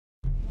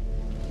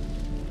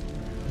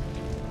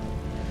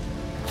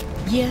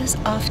Years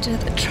after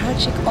the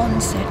tragic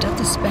onset of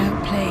the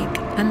Spell Plague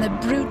and the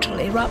brutal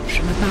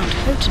eruption of Mount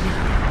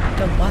Hotany,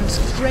 the once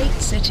great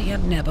city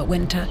of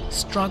Neverwinter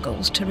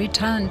struggles to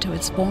return to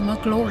its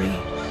former glory.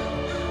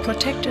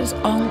 Protector's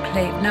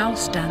Enclave now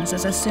stands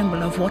as a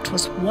symbol of what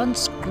was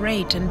once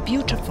great and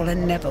beautiful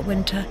in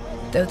Neverwinter.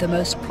 Though the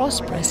most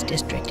prosperous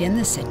district in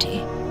the city,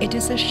 it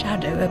is a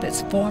shadow of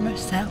its former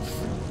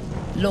self.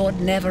 Lord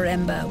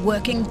Neverember,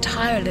 working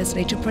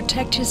tirelessly to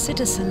protect his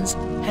citizens,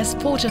 has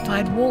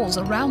fortified walls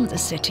around the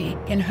city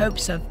in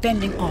hopes of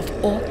fending off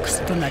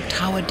orcs from the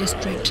Tower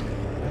District,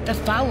 the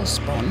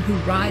Foulspawn who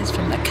rise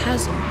from the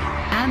chasm,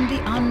 and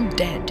the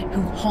undead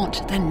who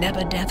haunt the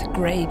Neverdeath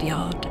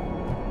graveyard.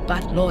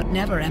 But Lord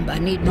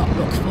Neverember need not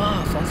look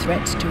far for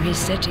threats to his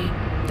city.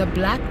 The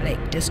Black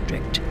Lake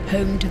District,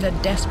 home to the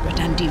desperate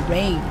and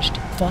deranged,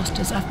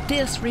 fosters a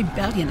fierce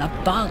rebellion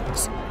of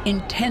bugs,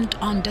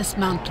 intent on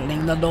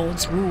dismantling the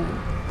Lord's rule.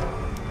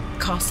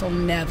 Castle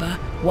Never,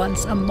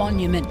 once a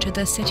monument to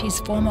the city's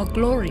former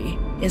glory,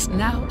 is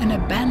now an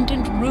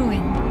abandoned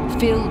ruin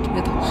filled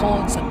with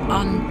hordes of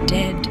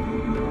undead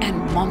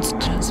and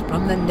monsters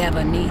from the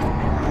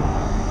Neverneath.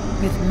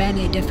 With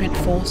many different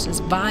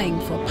forces vying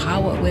for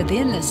power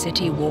within the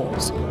city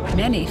walls,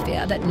 many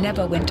fear that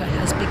Neverwinter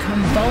has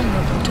become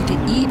vulnerable to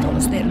the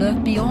evils that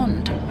lurk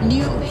beyond.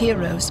 New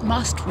heroes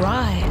must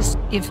rise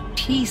if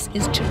peace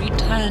is to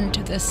return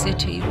to the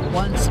city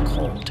once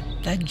called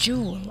the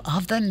Jewel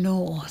of the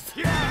North.